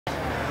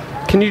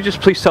Can you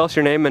just please tell us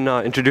your name and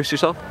introduce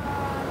yourself?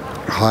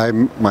 Hi,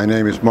 my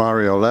name is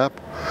Mario Lab.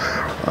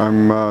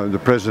 I'm the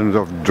president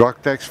of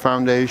DrugText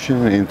Foundation,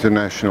 an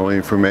international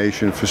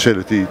information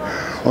facility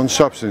on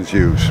substance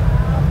use.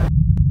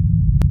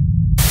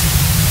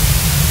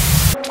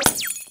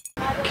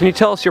 Can you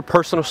tell us your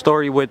personal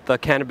story with the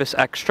cannabis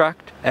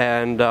extract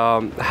and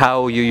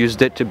how you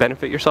used it to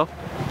benefit yourself?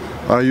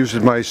 I use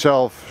it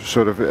myself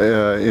sort of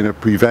in a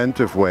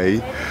preventive way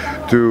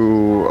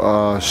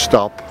to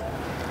stop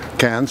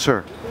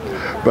cancer.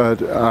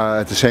 But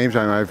at the same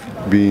time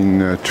I've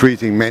been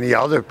treating many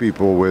other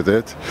people with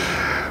it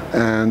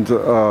and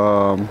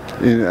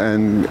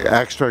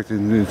extract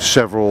in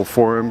several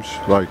forms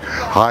like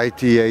high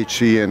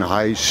THC and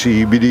high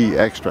CBD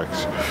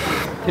extracts.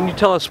 Can you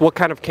tell us what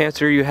kind of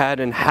cancer you had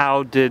and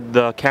how did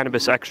the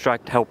cannabis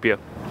extract help you?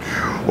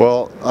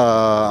 Well,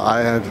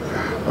 I had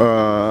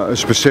a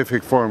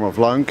specific form of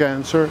lung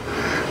cancer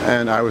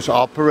and I was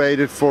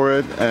operated for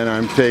it, and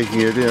I'm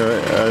taking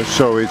it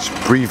so it's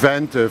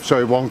preventive, so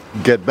it won't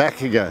get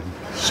back again.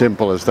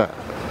 Simple as that.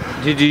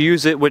 Did you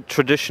use it with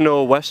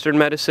traditional Western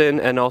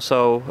medicine and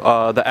also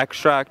the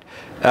extract?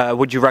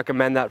 Would you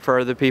recommend that for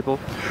other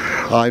people?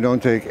 I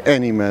don't take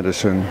any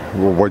medicine,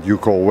 what you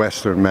call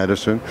Western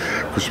medicine,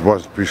 because it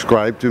was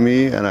prescribed to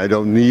me and I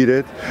don't need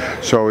it.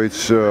 So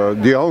it's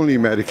the only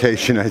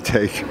medication I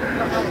take.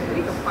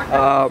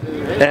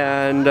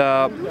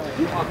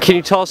 Can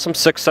you tell us some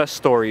success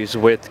stories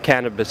with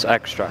cannabis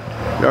extract?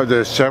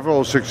 There's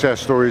several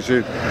success stories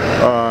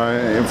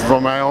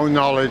from my own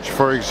knowledge.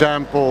 For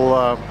example,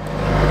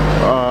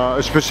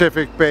 a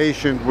specific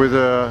patient with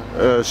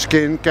a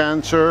skin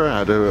cancer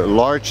had a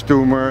large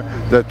tumor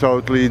that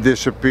totally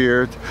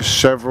disappeared.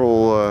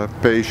 Several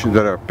patients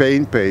that are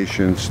pain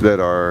patients that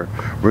are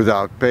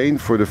without pain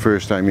for the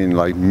first time in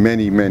like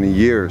many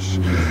years.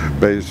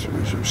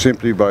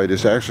 Simply by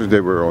this exercise,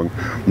 they were on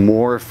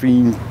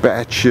morphine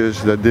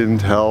patches that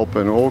didn't help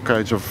and all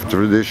kinds of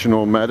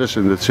traditional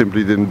medicine that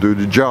simply didn't do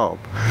the job.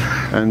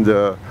 And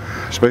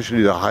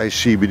especially the high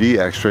CBD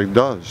extract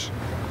does.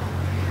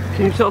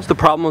 Can you tell us the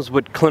problems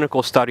with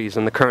clinical studies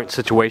and the current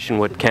situation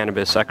with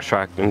cannabis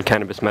extract and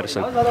cannabis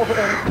medicine?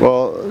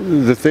 Well,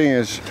 the thing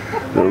is,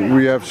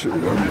 we have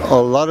a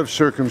lot of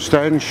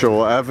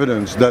circumstantial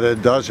evidence that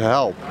it does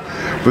help,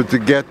 but to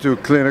get to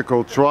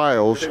clinical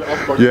trials,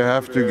 you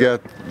have to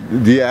get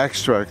the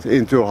extract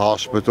into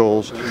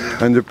hospitals,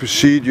 and the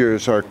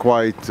procedures are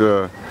quite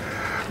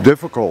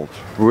difficult.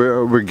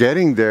 We're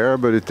getting there,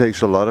 but it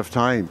takes a lot of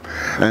time.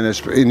 And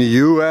in the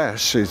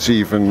US, it's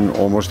even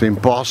almost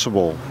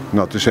impossible,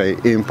 not to say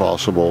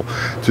impossible,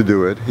 to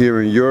do it.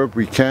 Here in Europe,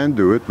 we can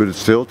do it, but it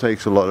still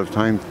takes a lot of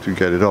time to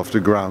get it off the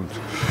ground.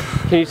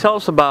 Can you tell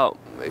us about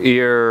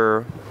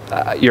your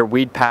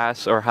weed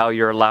pass, or how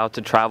you're allowed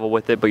to travel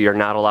with it, but you're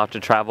not allowed to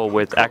travel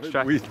with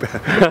extract? Weed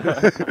pass.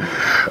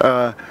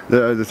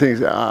 The thing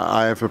is,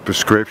 I have a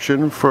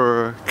prescription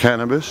for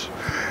cannabis.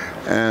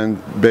 And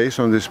based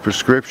on this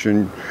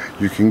prescription,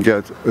 you can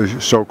get a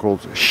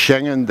so-called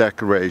Schengen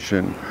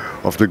declaration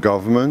of the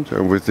government.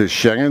 And with this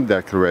Schengen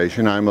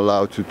declaration, I'm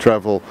allowed to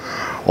travel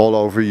all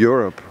over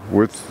Europe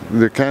with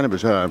the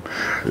cannabis.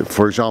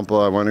 For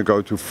example, I want to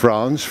go to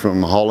France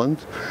from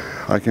Holland.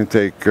 I can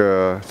take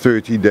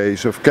 30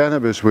 days of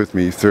cannabis with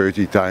me,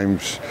 30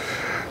 times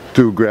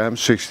 2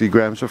 grams, 60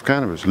 grams of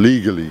cannabis,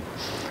 legally.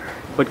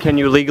 But can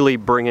you legally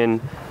bring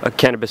in a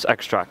cannabis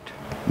extract?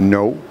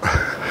 No.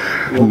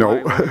 Well,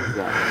 no,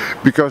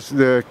 because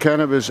the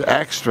cannabis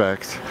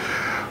extract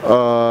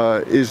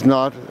is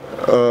not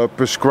a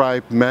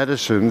prescribed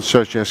medicine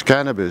such as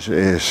cannabis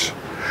is.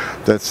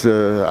 That's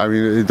I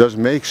mean, it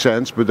doesn't make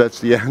sense, but that's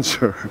the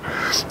answer.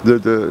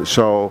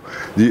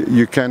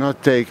 You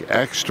cannot take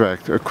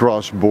extract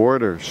across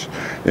borders.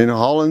 In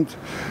Holland,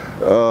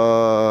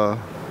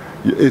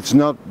 it's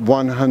not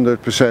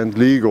 100%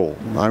 legal.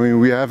 I mean,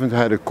 we haven't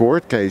had a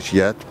court case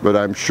yet, but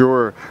I'm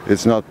sure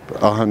it's not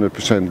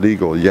 100%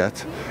 legal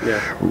yet. Yeah.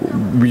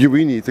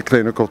 We need the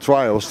clinical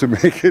trials to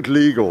make it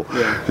legal.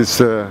 Yeah. It's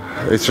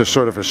a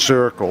sort of a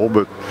circle,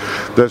 but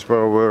that's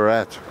where we're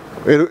at.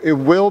 It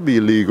will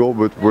be legal,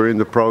 but we're in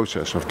the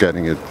process of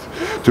getting it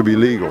to be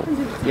legal.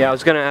 Yeah, I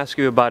was going to ask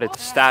you about its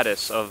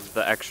status of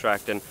the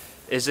extract, and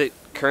is it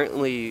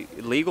currently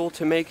legal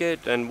to make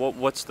it, and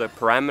what's the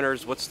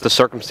parameters, what's the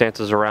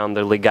circumstances around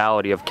the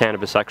legality of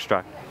cannabis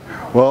extract?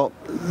 Well,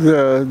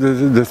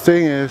 the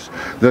thing is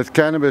that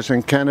cannabis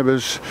and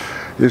cannabis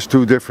is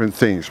two different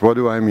things. What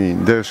do I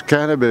mean? There's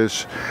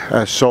cannabis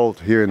as sold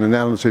here in the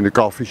Netherlands in the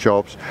coffee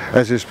shops,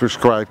 as is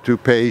prescribed to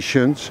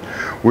patients,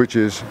 which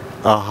is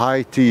a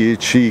high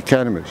THC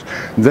cannabis.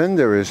 Then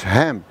there is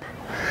hemp.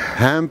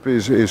 Hemp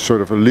is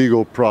sort of a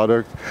legal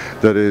product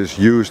that is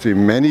used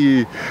in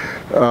many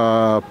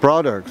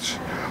products,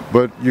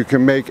 but you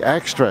can make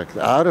extract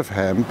out of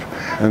hemp,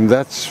 and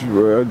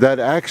that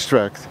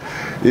extract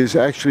is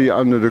actually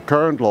under the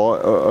current law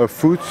a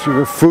food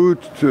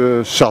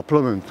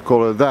supplement,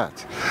 call it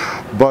that.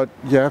 but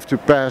you have to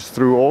pass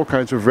through all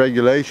kinds of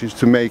regulations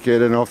to make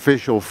it an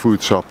official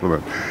food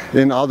supplement.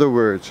 In other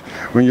words,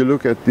 when you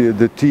look at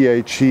the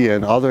THC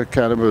and other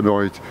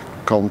cannabinoid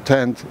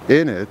content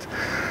in it,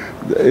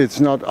 it's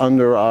not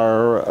under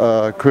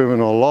our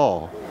criminal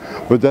law,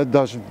 but that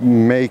doesn't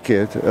make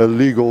it a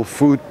legal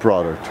food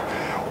product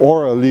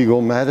or a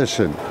legal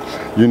medicine.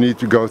 You need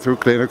to go through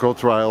clinical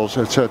trials,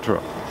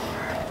 etc.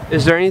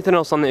 Is there anything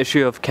else on the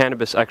issue of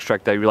cannabis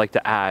extract that you'd like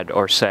to add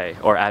or say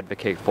or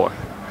advocate for?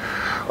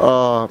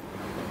 Well,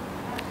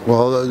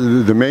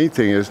 the main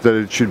thing is that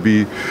it should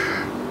be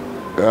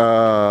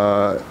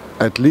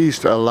at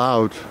least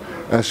allowed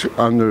as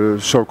under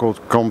so-called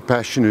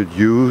compassionate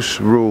use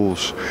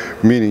rules,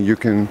 meaning you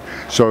can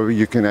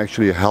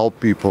actually help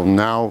people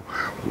now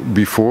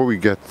before we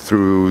get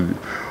through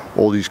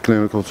all these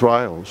clinical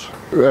trials.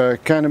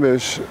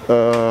 Cannabis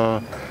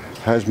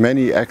has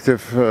many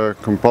active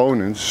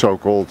components,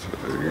 so-called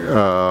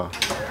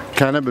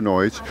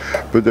cannabinoids,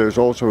 but there's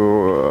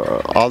also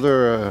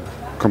other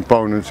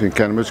components in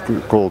cannabis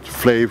called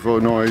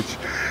flavonoids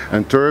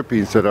and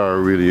terpenes that are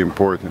really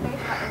important.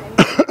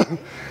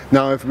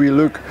 Now, if we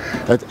look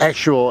at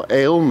actual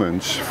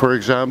ailments, for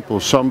example,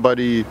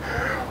 somebody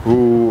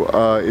who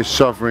is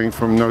suffering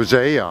from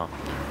nausea,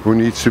 who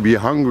needs to be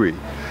hungry,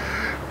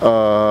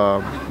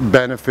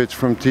 benefits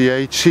from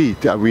THC.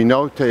 We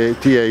know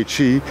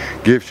THC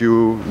gives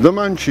you the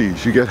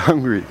munchies, you get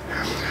hungry.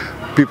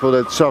 People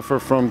that suffer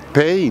from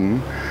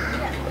pain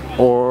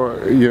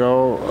or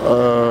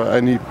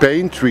any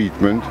pain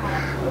treatment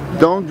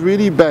don't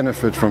really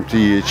benefit from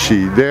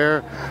THC.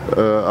 There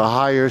a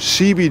higher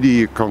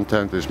CBD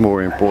content is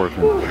more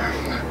important.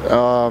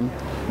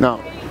 Now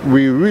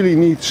we really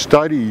need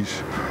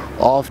studies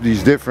of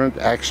these different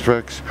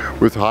extracts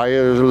with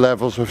higher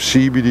levels of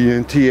CBD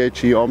and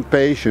THC on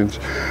patients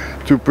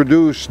to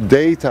produce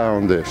data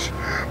on this.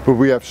 But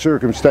we have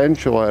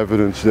circumstantial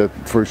evidence that,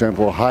 for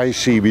example, high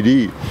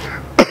CBD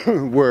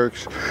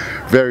works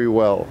very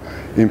well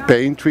in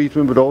pain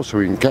treatment, but also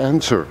in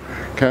cancer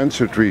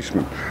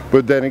treatment.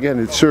 But then again,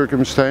 it's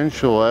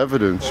circumstantial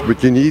evidence,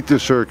 but you need the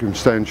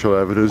circumstantial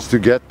evidence to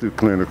get to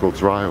clinical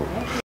trial.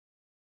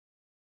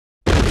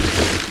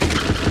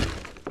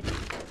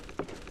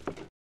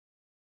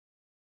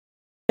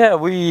 Yeah,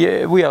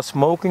 we are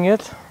smoking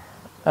it,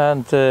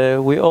 and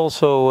we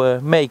also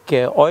make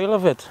oil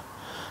of it,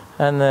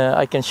 and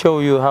I can show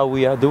you how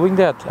we are doing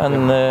that.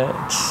 And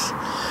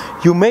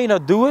you may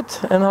not do it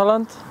in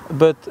Holland,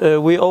 but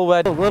we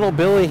already. Little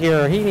Billy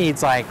here, he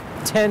needs like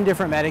 10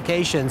 different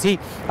medications. He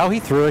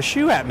threw a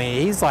shoe at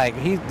me. He's like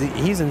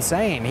he's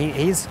insane.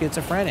 He's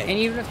schizophrenic. And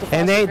even if the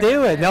and they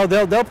do it.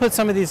 They'll put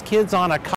some of these kids on a